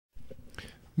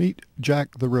Meet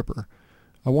Jack the Ripper.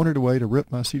 I wanted a way to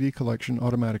rip my CD collection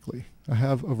automatically. I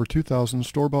have over 2,000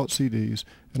 store-bought CDs,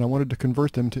 and I wanted to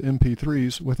convert them to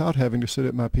MP3s without having to sit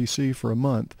at my PC for a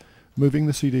month, moving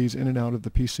the CDs in and out of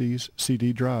the PC's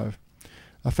CD drive.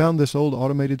 I found this old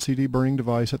automated CD burning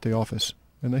device at the office,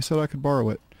 and they said I could borrow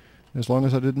it, as long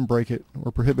as I didn't break it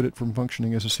or prohibit it from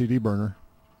functioning as a CD burner.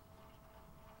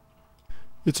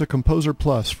 It's a Composer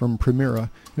Plus from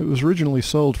Primera. It was originally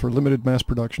sold for limited mass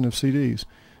production of CDs.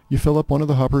 You fill up one of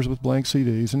the hoppers with blank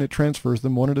CDs, and it transfers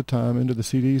them one at a time into the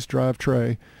CD's drive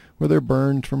tray, where they're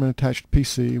burned from an attached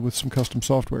PC with some custom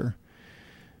software.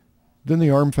 Then the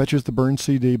arm fetches the burned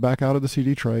CD back out of the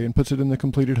CD tray and puts it in the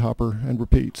completed hopper and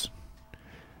repeats.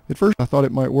 At first I thought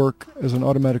it might work as an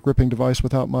automatic ripping device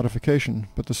without modification,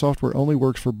 but the software only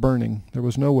works for burning. There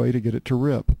was no way to get it to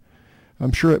rip.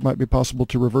 I'm sure it might be possible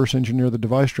to reverse engineer the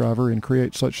device driver and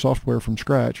create such software from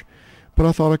scratch, but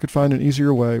I thought I could find an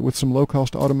easier way with some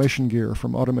low-cost automation gear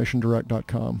from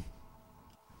automationdirect.com.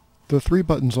 The 3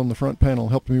 buttons on the front panel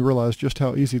helped me realize just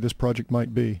how easy this project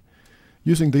might be.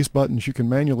 Using these buttons you can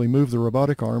manually move the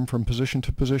robotic arm from position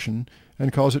to position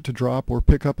and cause it to drop or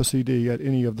pick up a CD at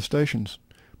any of the stations.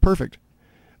 Perfect!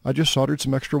 I just soldered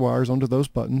some extra wires onto those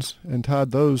buttons and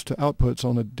tied those to outputs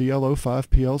on a DL05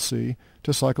 PLC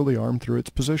to cycle the arm through its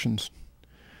positions.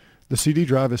 The CD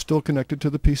drive is still connected to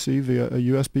the PC via a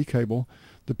USB cable.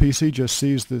 The PC just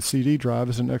sees the CD drive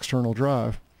as an external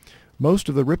drive. Most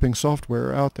of the ripping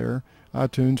software out there,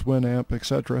 iTunes, Winamp,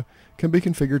 etc., can be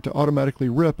configured to automatically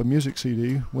rip a music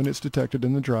CD when it's detected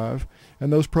in the drive,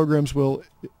 and those programs will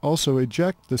also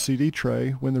eject the CD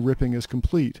tray when the ripping is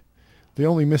complete. The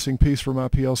only missing piece for my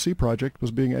PLC project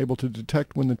was being able to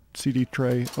detect when the CD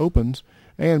tray opens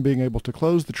and being able to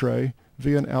close the tray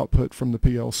via an output from the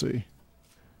PLC.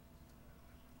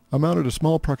 I mounted a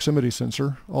small proximity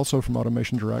sensor, also from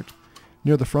Automation Direct,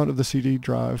 near the front of the CD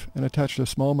drive and attached a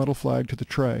small metal flag to the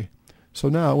tray. So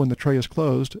now when the tray is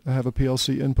closed, I have a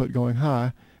PLC input going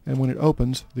high, and when it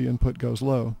opens, the input goes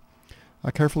low.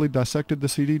 I carefully dissected the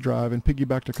CD drive and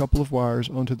piggybacked a couple of wires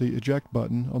onto the eject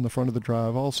button on the front of the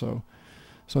drive also.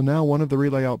 So now one of the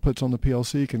relay outputs on the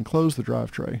PLC can close the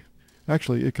drive tray.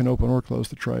 Actually, it can open or close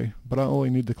the tray, but I only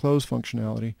need the close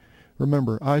functionality.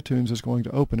 Remember, iTunes is going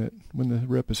to open it when the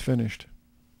rip is finished.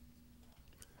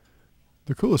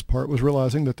 The coolest part was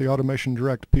realizing that the Automation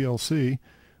Direct PLC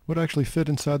would actually fit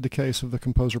inside the case of the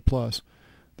Composer Plus.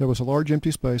 There was a large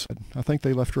empty space. I think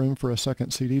they left room for a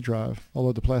second CD drive,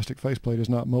 although the plastic faceplate is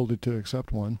not molded to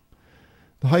accept one.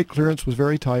 The height clearance was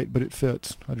very tight, but it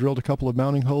fits. I drilled a couple of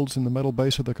mounting holes in the metal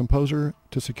base of the Composer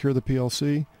to secure the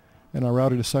PLC, and I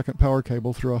routed a second power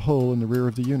cable through a hole in the rear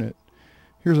of the unit.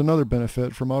 Here's another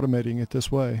benefit from automating it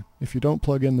this way. If you don't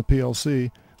plug in the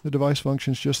PLC, the device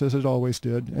functions just as it always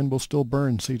did and will still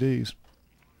burn CDs.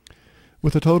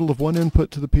 With a total of 1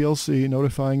 input to the PLC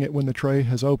notifying it when the tray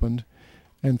has opened,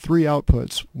 and 3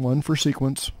 outputs, 1 for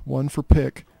sequence, 1 for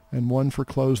pick, and 1 for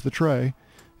close the tray,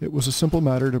 it was a simple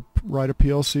matter to write a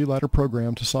PLC ladder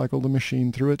program to cycle the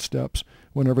machine through its steps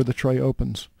whenever the tray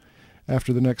opens.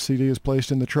 After the next CD is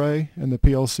placed in the tray and the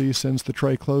PLC sends the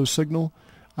tray close signal,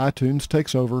 iTunes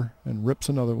takes over and rips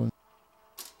another one.